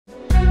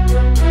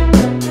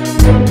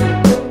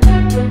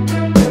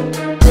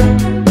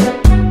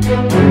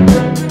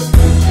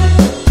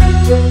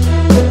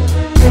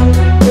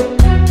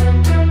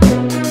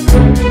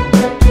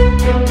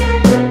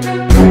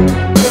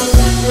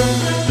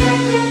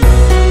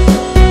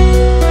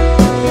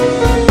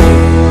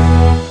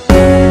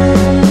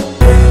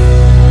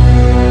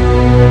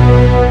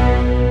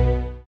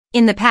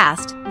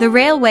The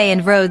railway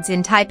and roads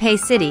in Taipei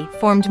City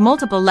formed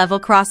multiple level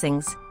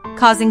crossings,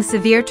 causing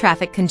severe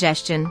traffic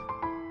congestion.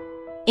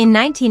 In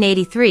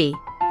 1983,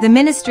 the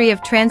Ministry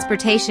of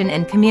Transportation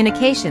and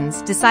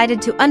Communications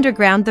decided to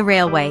underground the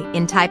railway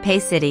in Taipei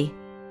City.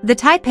 The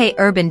Taipei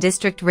Urban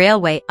District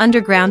Railway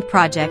Underground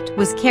Project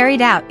was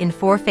carried out in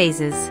 4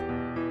 phases.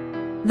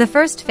 The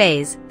first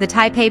phase, the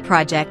Taipei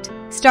Project,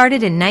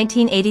 started in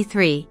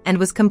 1983 and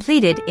was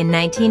completed in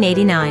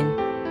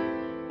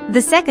 1989.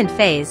 The second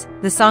phase,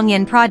 the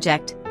Xianmin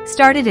Project,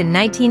 started in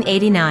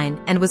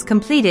 1989 and was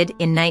completed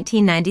in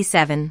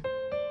 1997.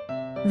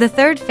 The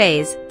third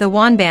phase, the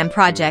Wanban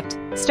Project,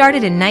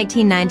 started in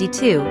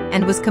 1992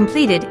 and was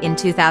completed in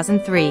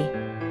 2003.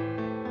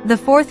 The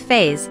fourth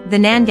phase, the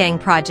Nangang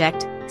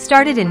Project,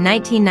 started in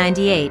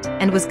 1998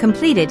 and was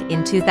completed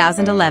in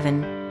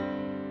 2011.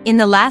 In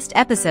the last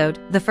episode,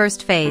 the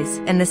first phase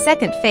and the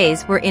second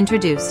phase were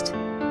introduced.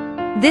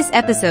 This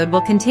episode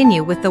will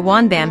continue with the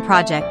Wanban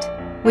Project,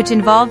 which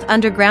involved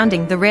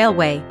undergrounding the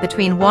railway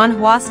between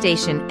Wanhua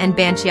Station and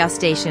Banqiao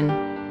Station.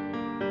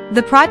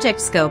 The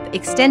project scope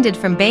extended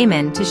from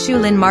Beimen to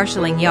Shulin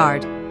Marshalling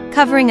Yard,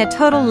 covering a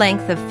total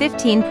length of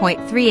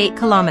 15.38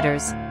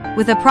 kilometers,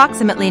 with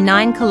approximately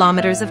 9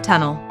 kilometers of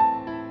tunnel.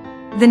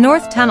 The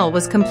North Tunnel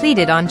was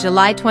completed on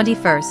July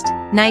 21,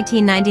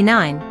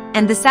 1999,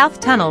 and the South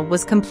Tunnel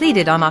was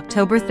completed on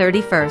October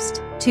 31,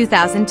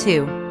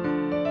 2002.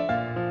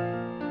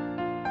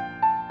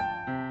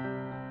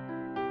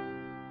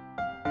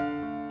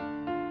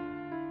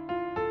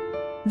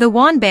 The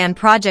Wanban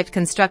Project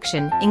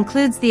construction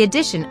includes the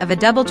addition of a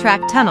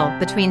double-track tunnel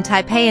between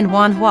Taipei and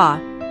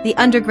Wanhua, the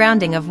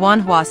undergrounding of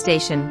Wanhua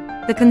Station,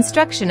 the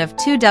construction of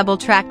 2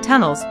 double-track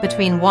tunnels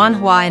between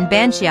Wanhua and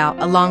Banqiao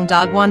along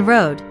Daguan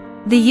Road,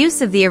 the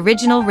use of the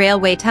original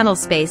railway tunnel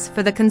space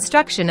for the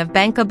construction of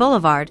Bangka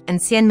Boulevard and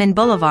Xianmin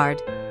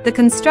Boulevard, the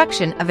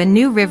construction of a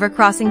new river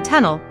crossing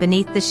tunnel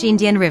beneath the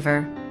Xindian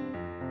River,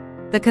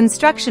 the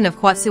construction of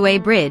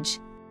Huacui Bridge,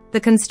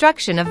 the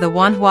construction of the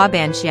Wanhua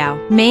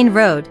Banqiao Main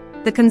Road,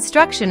 the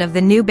construction of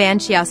the new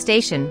Banqiao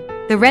Station,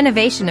 the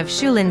renovation of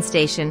Shulin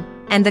Station,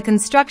 and the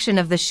construction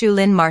of the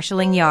Shulin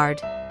Marshalling Yard.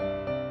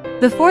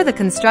 Before the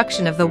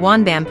construction of the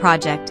Wanban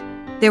Project,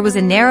 there was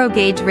a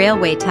narrow-gauge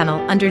railway tunnel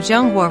under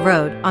Zhonghua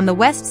Road on the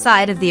west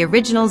side of the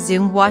original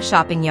Wanhua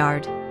shopping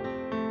yard.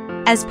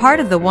 As part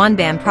of the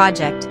Wanban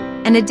Project,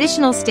 an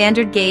additional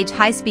standard-gauge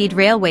high-speed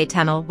railway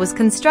tunnel was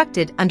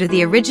constructed under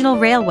the original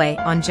railway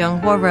on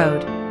Zhonghua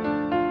Road.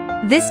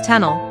 This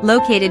tunnel,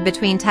 located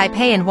between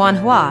Taipei and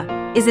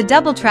Wanhua, is a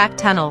double-track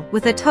tunnel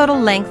with a total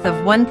length of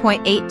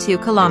 1.82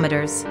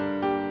 kilometers.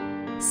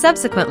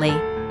 Subsequently,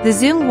 the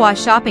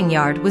Wanhua shopping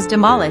yard was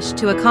demolished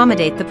to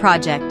accommodate the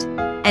project,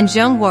 and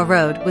Zhonghua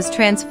Road was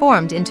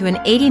transformed into an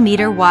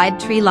 80-meter-wide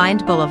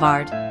tree-lined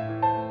boulevard.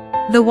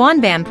 The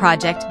Wanban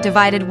Project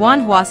divided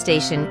Wanhua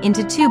Station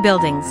into 2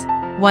 buildings,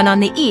 one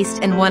on the east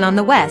and one on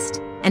the west,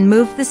 and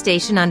moved the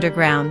station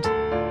underground.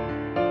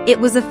 It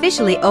was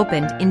officially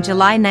opened in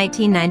July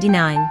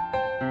 1999.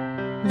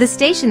 The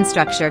station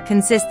structure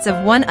consists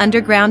of 1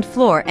 underground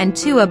floor and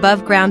 2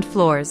 above-ground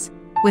floors,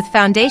 with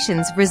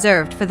foundations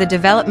reserved for the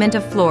development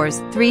of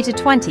floors 3 to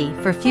 20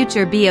 for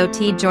future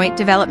BOT joint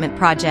development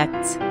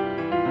projects.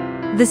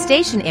 The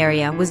station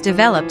area was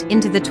developed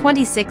into the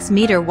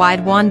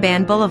 26-meter-wide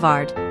Wanban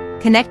Boulevard,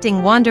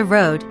 connecting Wanda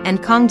Road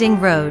and Kongding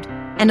Road,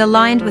 and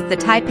aligned with the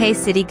Taipei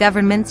City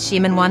Government's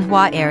Xianmin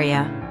Wanhua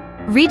area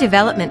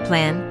redevelopment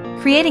plan,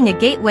 creating a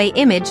gateway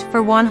image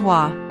for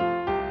Wanhua.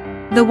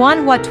 The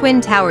Wanhua Twin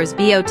Towers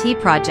BOT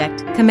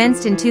project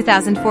commenced in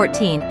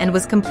 2014 and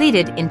was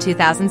completed in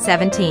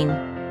 2017.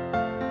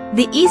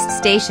 The East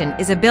Station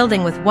is a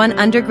building with 1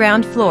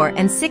 underground floor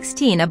and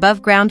 16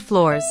 above-ground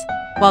floors,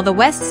 while the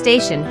West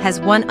Station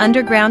has 1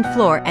 underground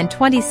floor and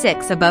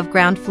 26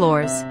 above-ground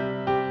floors.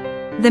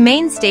 The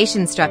main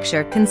station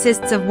structure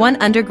consists of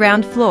 1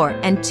 underground floor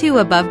and 2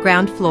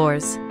 above-ground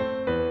floors.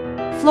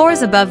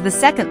 Floors above the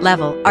second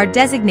level are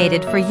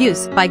designated for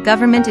use by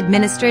government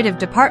administrative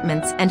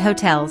departments and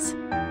hotels.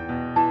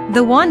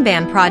 The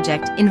Wanban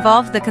Project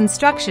involved the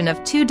construction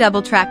of 2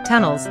 double-track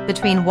tunnels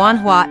between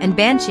Wanhua and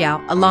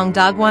Banqiao along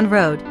Daguan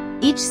Road,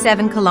 each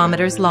 7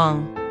 kilometers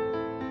long.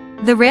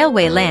 The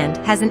railway land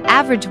has an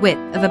average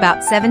width of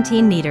about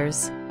 17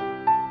 meters.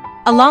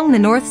 Along the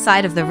north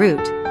side of the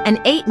route, an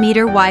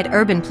 8-meter-wide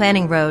urban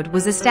planning road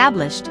was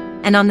established,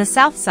 and on the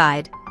south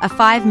side, a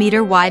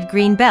 5-meter-wide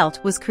green belt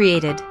was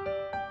created.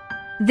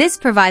 This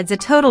provides a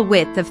total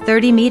width of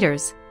 30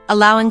 meters,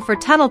 allowing for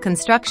tunnel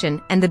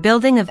construction and the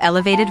building of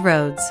elevated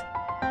roads.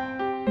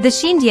 The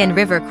Xindian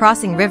River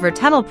Crossing-River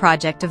Tunnel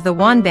project of the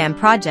Wanban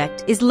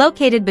Project is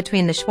located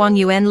between the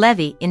Shuangyuan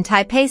Levee in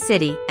Taipei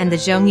City and the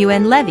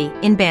Zhongyuan Levee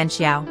in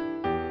Banqiao.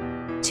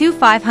 2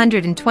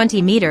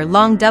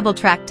 520-meter-long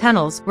double-track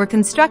tunnels were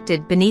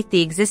constructed beneath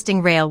the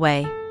existing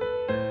railway.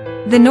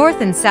 The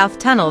north and south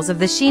tunnels of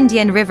the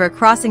Xindian River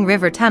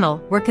Crossing-River Tunnel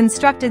were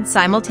constructed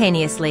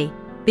simultaneously,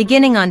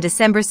 beginning on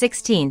December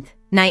 16,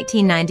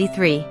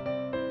 1993.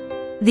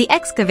 The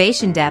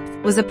excavation depth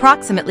was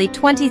approximately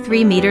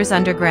 23 meters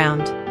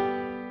underground.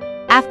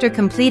 After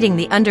completing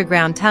the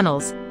underground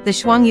tunnels, the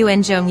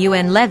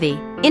Shuangyuan levee,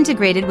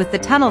 integrated with the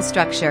tunnel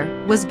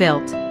structure, was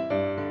built.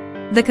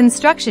 The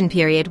construction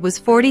period was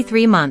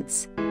 43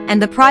 months,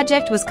 and the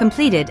project was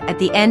completed at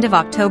the end of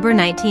October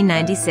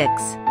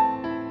 1996.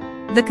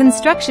 The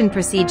construction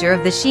procedure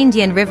of the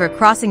Xindian River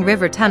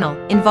Crossing-River Tunnel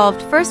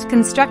involved first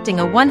constructing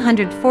a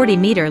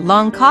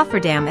 140-meter-long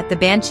cofferdam at the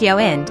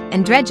Banqiao end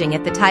and dredging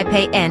at the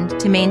Taipei end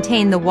to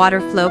maintain the water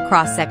flow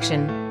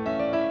cross-section.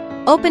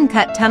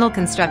 Open-cut tunnel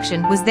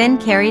construction was then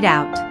carried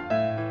out.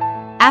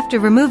 After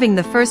removing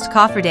the first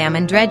cofferdam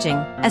and dredging,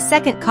 a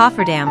second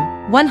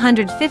cofferdam,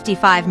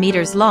 155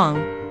 meters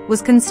long,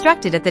 was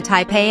constructed at the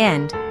Taipei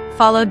end,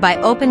 followed by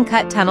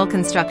open-cut tunnel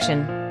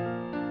construction.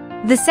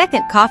 The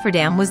second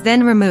cofferdam was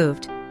then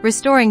removed,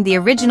 restoring the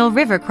original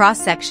river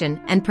cross-section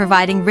and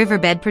providing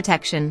riverbed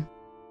protection.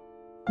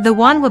 The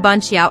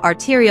Wanhua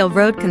arterial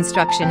road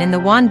construction in the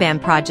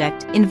Wanban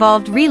Project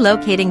involved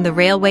relocating the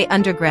railway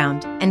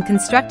underground and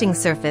constructing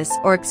surface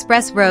or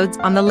express roads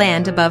on the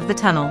land above the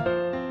tunnel.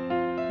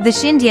 The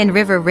Xindian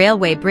River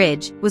Railway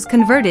Bridge was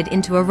converted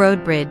into a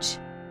road bridge.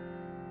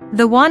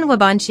 The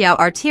Wanhua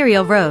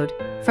arterial road,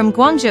 from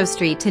Guangzhou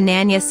Street to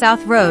Nanya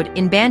South Road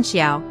in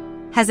Banqiao,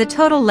 has a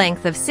total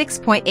length of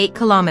 6.8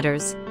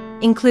 kilometers,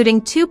 including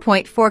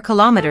 2.4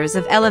 kilometers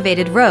of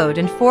elevated road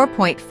and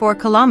 4.4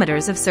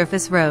 kilometers of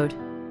surface road.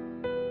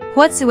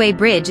 Huacui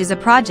Bridge is a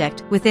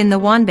project within the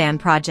Wanban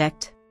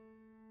Project.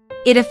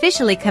 It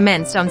officially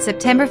commenced on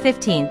September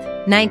 15,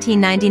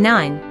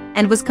 1999,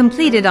 and was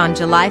completed on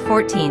July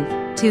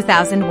 14,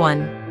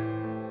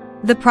 2001.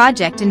 The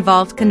project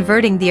involved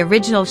converting the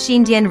original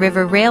Xindian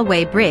River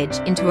Railway Bridge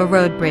into a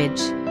road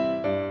bridge.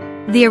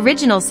 The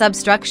original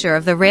substructure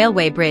of the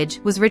railway bridge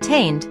was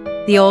retained,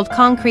 the old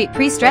concrete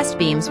pre-stressed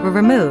beams were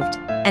removed,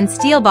 and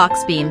steel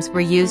box beams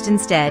were used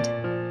instead.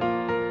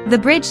 The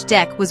bridge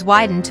deck was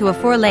widened to a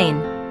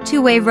 4-lane,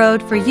 two-way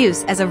road for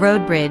use as a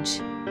road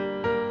bridge.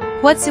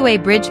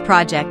 Huacui Bridge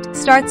project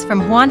starts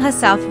from Wanhua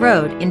South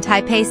Road in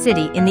Taipei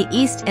City in the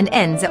east and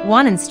ends at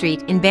Wannan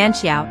Street in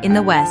Banqiao in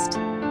the west.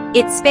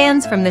 It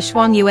spans from the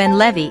Shuangyuan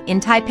levee in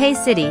Taipei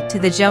City to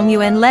the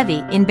Zhongyuan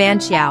levee in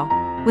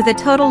Banqiao, with a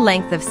total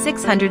length of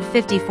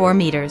 654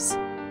 meters.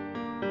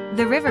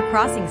 The river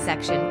crossing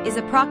section is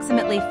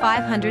approximately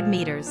 500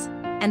 meters,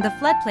 and the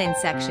floodplain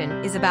section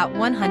is about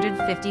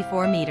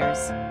 154 meters.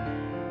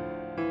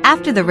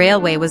 After the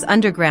railway was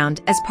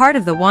underground as part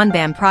of the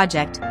Wanban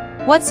Project,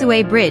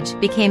 Huacui Bridge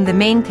became the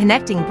main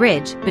connecting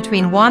bridge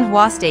between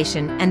Wanhua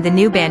Station and the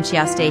new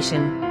Banqiao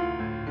Station.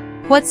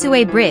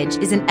 Huacui Bridge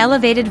is an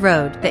elevated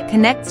road that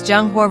connects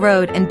Zhenghua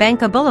Road and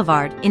Bangka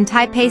Boulevard in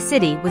Taipei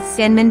City with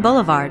Xianmin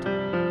Boulevard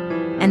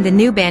and the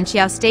new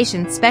Banqiao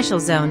Station Special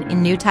Zone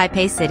in New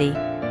Taipei City.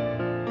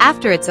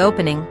 After its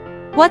opening,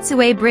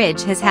 Huacui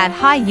Bridge has had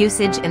high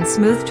usage and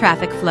smooth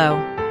traffic flow.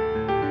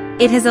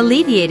 It has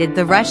alleviated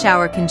the rush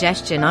hour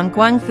congestion on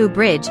Guangfu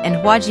Bridge and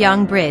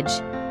Huajiang Bridge,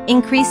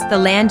 increased the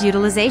land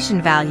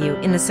utilization value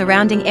in the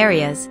surrounding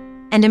areas,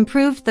 and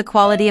improved the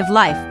quality of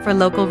life for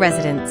local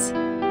residents.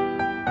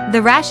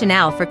 The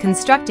rationale for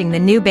constructing the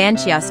new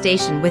Banqiao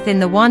Station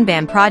within the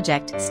Wanban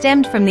Project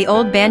stemmed from the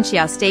old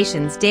Banqiao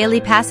Station's daily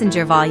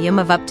passenger volume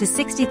of up to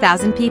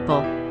 60,000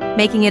 people,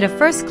 making it a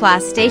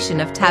first-class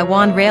station of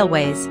Taiwan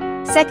Railways,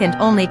 second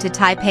only to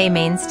Taipei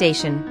Main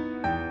Station.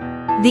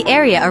 The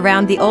area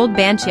around the old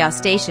Banqiao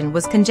Station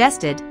was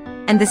congested,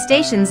 and the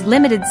station's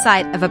limited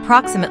site of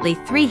approximately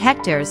 3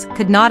 hectares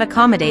could not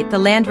accommodate the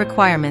land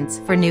requirements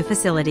for new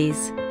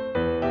facilities.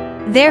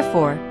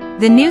 Therefore,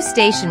 the new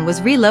station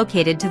was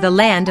relocated to the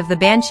land of the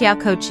Banqiao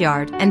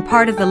Coachyard and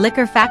part of the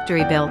liquor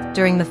factory built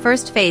during the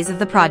first phase of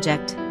the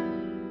project.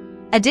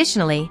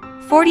 Additionally,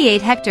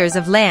 48 hectares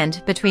of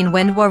land between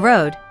Wanhua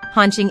Road,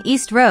 Hanqing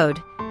East Road,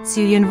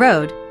 Suyun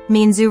Road,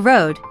 Minzu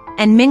Road,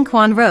 and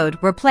Minquan Road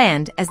were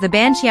planned as the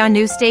Banqiao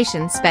New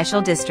Station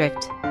Special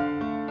District.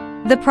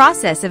 The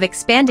process of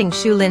expanding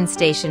Shulin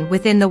Station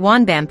within the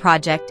Wanban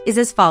Project is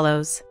as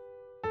follows.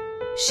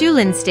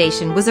 Shulin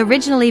Station was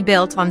originally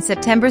built on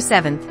September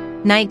 7,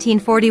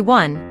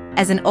 1941,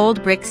 as an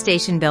old brick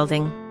station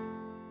building.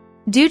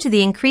 Due to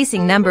the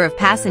increasing number of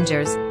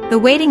passengers, the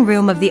waiting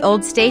room of the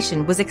old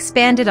station was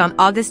expanded on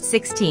August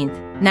 16,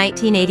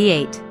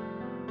 1988.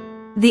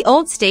 The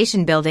old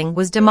station building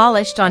was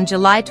demolished on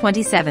July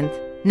 27,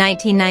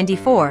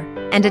 1994,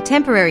 and a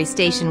temporary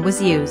station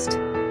was used.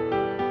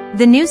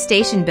 The new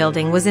station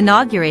building was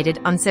inaugurated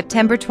on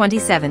September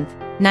 27,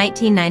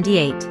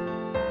 1998.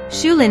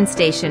 Shulin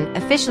Station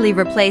officially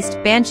replaced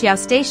Banqiao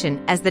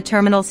Station as the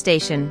terminal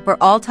station for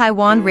all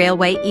Taiwan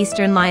Railway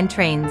Eastern Line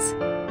trains.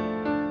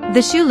 The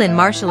Shulin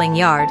Marshalling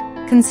Yard,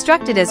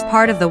 constructed as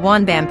part of the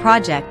Wanban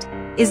Project,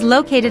 is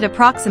located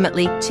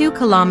approximately 2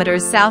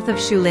 kilometers south of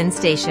Shulin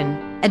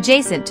Station,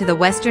 adjacent to the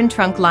Western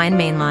Trunk Line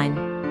mainline.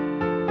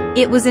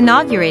 It was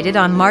inaugurated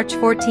on March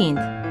 14,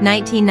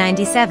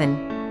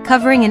 1997,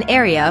 covering an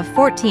area of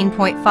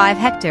 14.5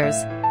 hectares,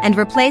 and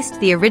replaced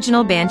the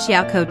original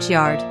Banqiao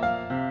Coachyard.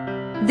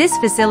 This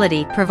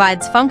facility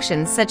provides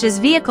functions such as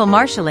vehicle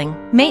marshalling,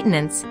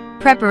 maintenance,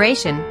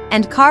 preparation,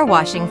 and car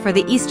washing for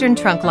the Eastern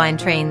Trunk Line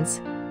trains.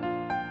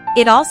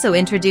 It also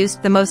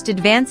introduced the most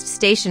advanced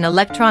station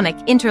electronic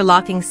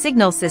interlocking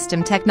signal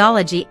system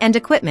technology and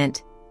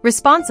equipment,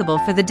 responsible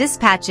for the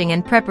dispatching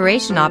and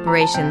preparation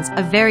operations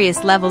of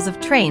various levels of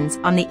trains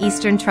on the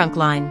Eastern Trunk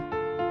Line.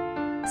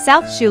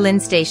 South Shulin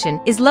Station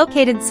is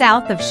located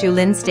south of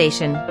Shulin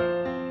Station.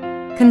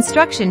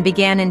 Construction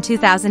began in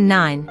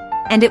 2009,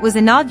 and it was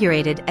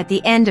inaugurated at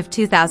the end of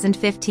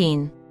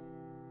 2015.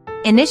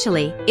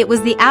 Initially, it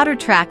was the outer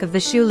track of the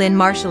Shulin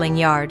Marshalling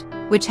Yard,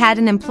 which had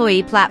an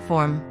employee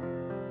platform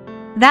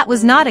that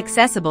was not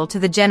accessible to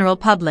the general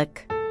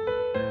public.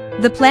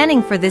 The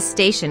planning for this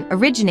station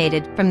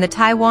originated from the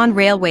Taiwan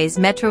Railway's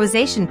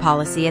metroization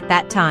policy at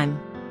that time.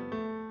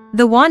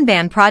 The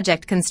Wanban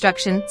Project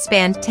construction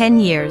spanned 10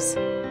 years.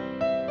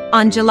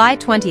 On July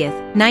 20,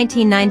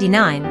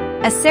 1999,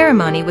 a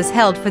ceremony was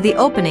held for the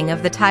opening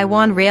of the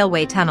Taiwan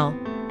Railway Tunnel,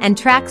 and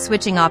track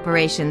switching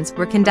operations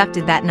were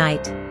conducted that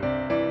night.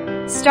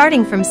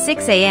 Starting from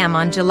 6 a.m.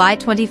 on July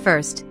 21,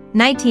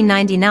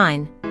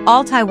 1999,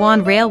 all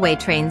Taiwan Railway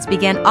trains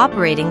began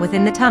operating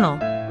within the tunnel,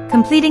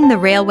 completing the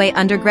railway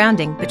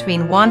undergrounding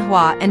between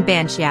Wanhua and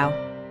Banqiao.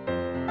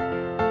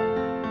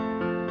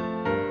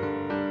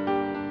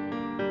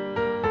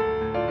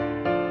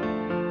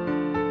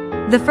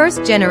 The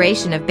first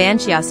generation of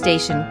Banqiao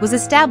Station was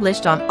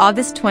established on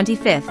August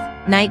 25,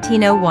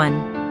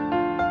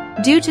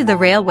 1901. Due to the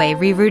railway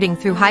rerouting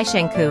through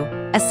Haishengku,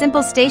 a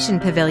simple station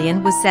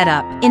pavilion was set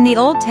up in the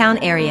Old Town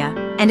area,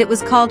 and it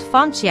was called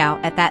Fangqiao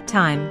at that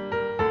time.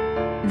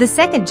 The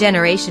second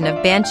generation of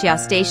Banqiao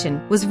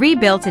Station was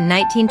rebuilt in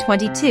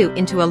 1922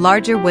 into a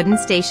larger wooden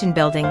station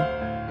building.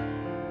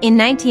 In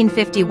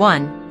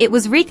 1951, it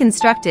was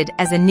reconstructed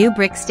as a new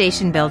brick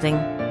station building.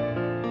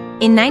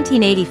 In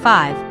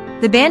 1985,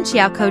 the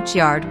Banqiao Coach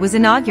Yard was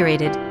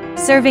inaugurated,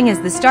 serving as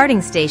the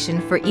starting station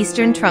for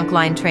Eastern Trunk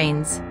Line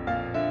trains.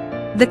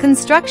 The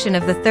construction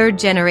of the third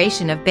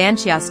generation of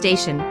Banqiao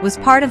Station was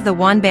part of the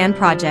Wanban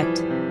Project.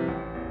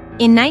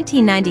 In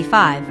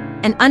 1995,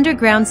 an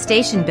underground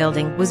station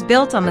building was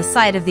built on the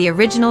site of the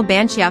original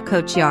Banqiao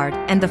Coach Yard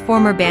and the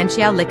former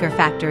Banqiao Liquor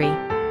Factory.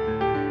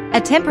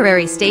 A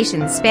temporary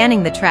station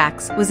spanning the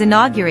tracks was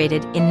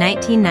inaugurated in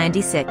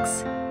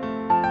 1996.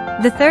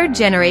 The third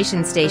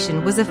generation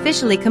station was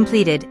officially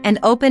completed and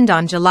opened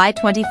on July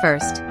 21,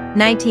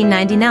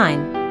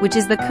 1999, which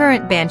is the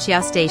current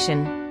Banqiao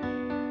Station.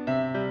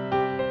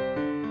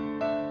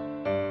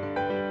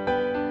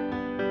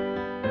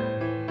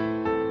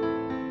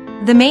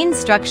 The main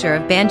structure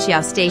of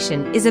Banqiao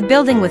Station is a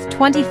building with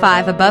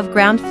 25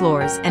 above-ground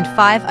floors and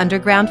 5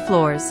 underground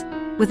floors,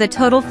 with a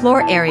total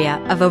floor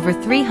area of over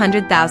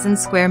 300,000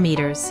 square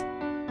meters.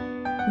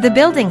 The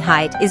building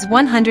height is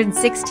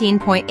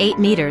 116.8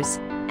 meters,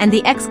 and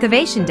the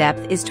excavation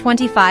depth is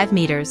 25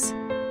 meters.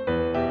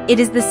 It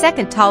is the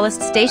second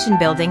tallest station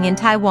building in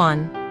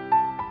Taiwan.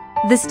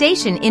 The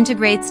station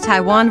integrates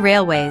Taiwan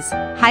Railways,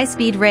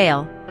 high-speed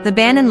rail, the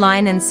Beimen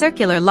line and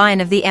circular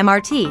line of the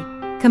MRT,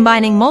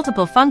 combining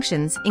multiple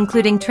functions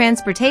including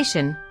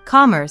transportation,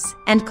 commerce,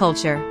 and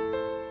culture.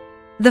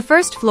 The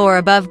first floor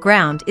above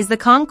ground is the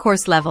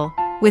concourse level,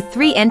 with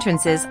 3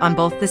 entrances on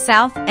both the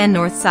south and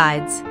north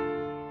sides.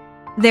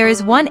 There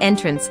is one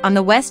entrance on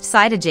the west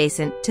side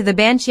adjacent to the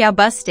Banqiao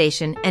bus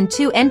station and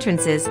 2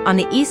 entrances on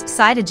the east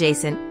side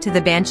adjacent to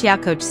the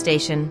Banqiao coach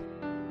station.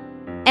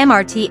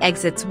 MRT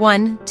exits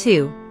 1,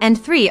 2, and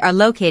 3 are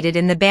located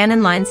in the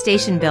Beimen line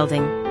station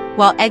building,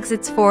 while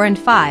exits 4 and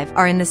 5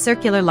 are in the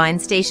Circular Line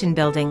Station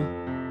building.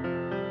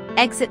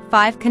 Exit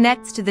 5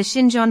 connects to the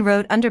Xindian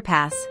Road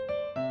underpass,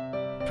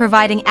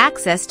 providing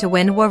access to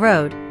Wanhua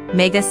Road,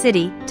 Mega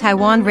City,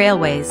 Taiwan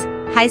Railways,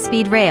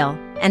 high-speed rail,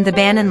 and the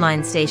Beimen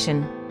line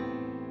station.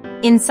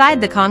 Inside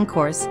the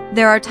concourse,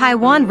 there are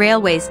Taiwan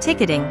Railways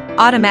ticketing,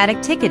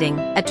 automatic ticketing,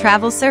 a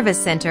travel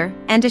service center,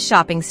 and a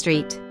shopping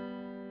street.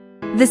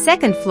 The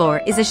second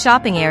floor is a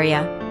shopping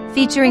area,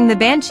 featuring the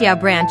Banqiao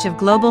branch of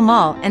Global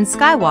Mall and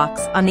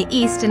skywalks on the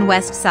east and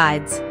west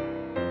sides.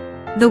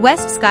 The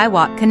west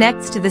skywalk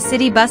connects to the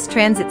city bus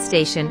transit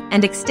station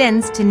and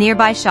extends to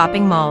nearby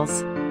shopping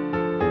malls.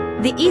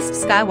 The east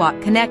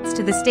skywalk connects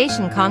to the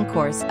station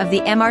concourse of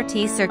the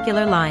MRT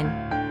Circular Line.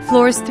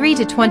 Floors 3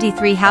 to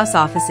 23 house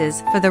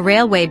offices for the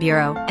Railway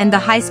Bureau and the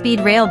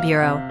High-Speed Rail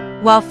Bureau,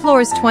 while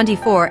floors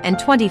 24 and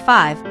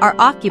 25 are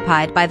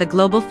occupied by the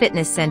Global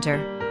Fitness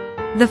Center.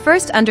 The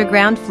first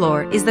underground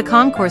floor is the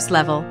concourse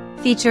level,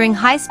 featuring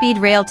high-speed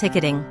rail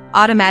ticketing,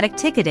 automatic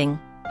ticketing,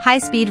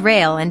 high-speed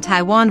rail and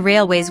Taiwan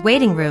Railways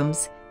waiting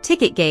rooms,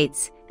 ticket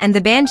gates, and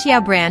the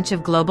Banqiao branch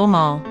of Global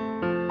Mall.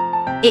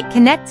 It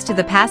connects to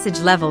the passage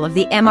level of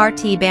the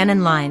MRT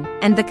Beimen line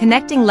and the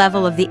connecting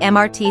level of the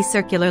MRT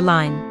Circular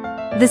Line.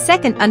 The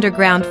second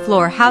underground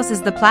floor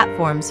houses the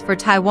platforms for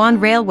Taiwan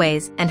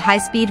Railways and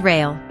high-speed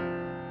rail.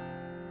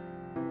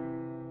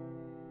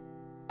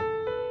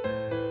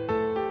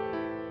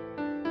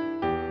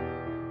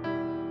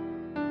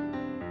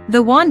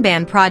 The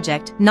Wanban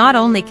Project not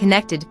only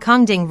connected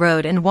Kongding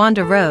Road and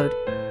Wanda Road,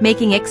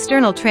 making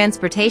external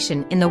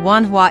transportation in the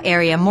Wanhua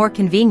area more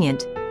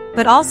convenient,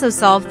 but also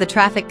solved the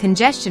traffic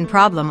congestion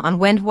problem on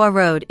Wanhua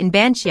Road in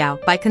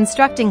Banqiao by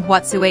constructing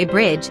Huacui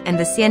Bridge and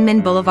the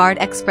Xianmin Boulevard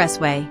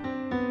Expressway.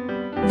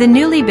 The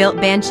newly built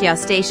Banqiao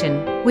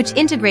Station, which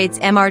integrates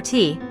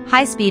MRT,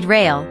 high-speed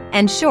rail,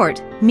 and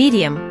short,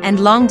 medium,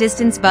 and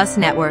long-distance bus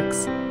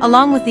networks,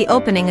 along with the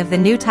opening of the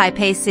new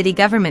Taipei City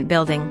Government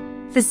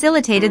Building,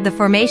 facilitated the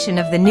formation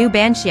of the new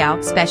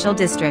Banqiao Special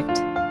District.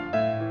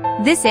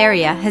 This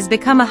area has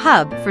become a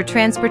hub for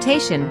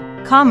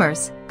transportation,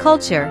 commerce,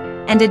 culture,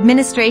 and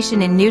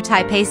administration in New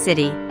Taipei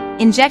City,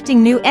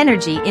 injecting new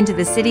energy into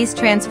the city's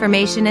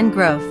transformation and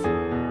growth.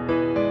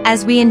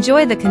 As we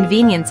enjoy the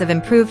convenience of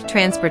improved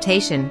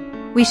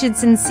transportation, we should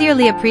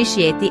sincerely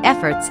appreciate the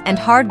efforts and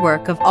hard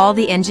work of all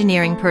the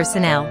engineering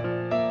personnel.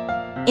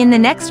 In the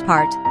next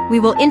part, we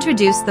will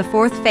introduce the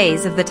fourth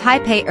phase of the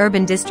Taipei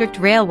Urban District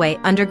Railway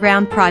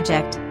Underground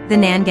Project, the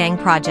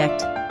Nangang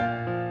Project.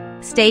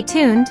 Stay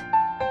tuned.